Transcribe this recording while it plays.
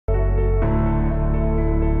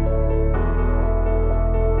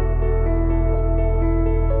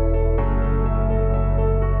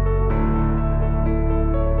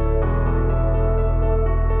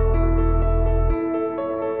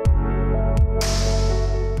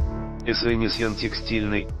XinXaing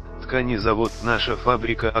текстильной, ткани завод «Наша»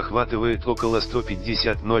 фабрика охватывает около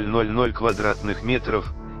 150 000 квадратных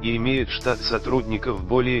метров, и имеет штат сотрудников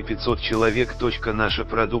более 500 человек. Наша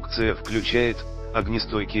продукция включает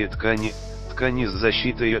огнестойкие ткани, ткани с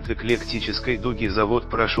защитой от эклектической дуги. Завод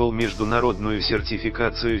прошел международную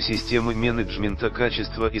сертификацию системы менеджмента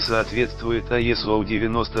качества и соответствует ISO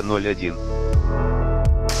 9001.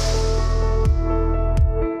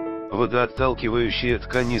 Водоотталкивающая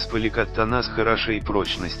ткань из поликоттона с хорошей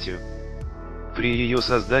прочностью. При ее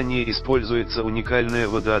создании используется уникальная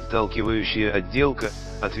водоотталкивающая отделка,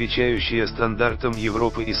 отвечающая стандартам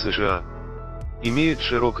Европы и США. Имеет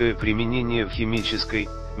широкое применение в химической,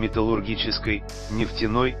 металлургической,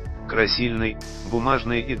 нефтяной, красильной,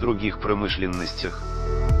 бумажной и других промышленностях.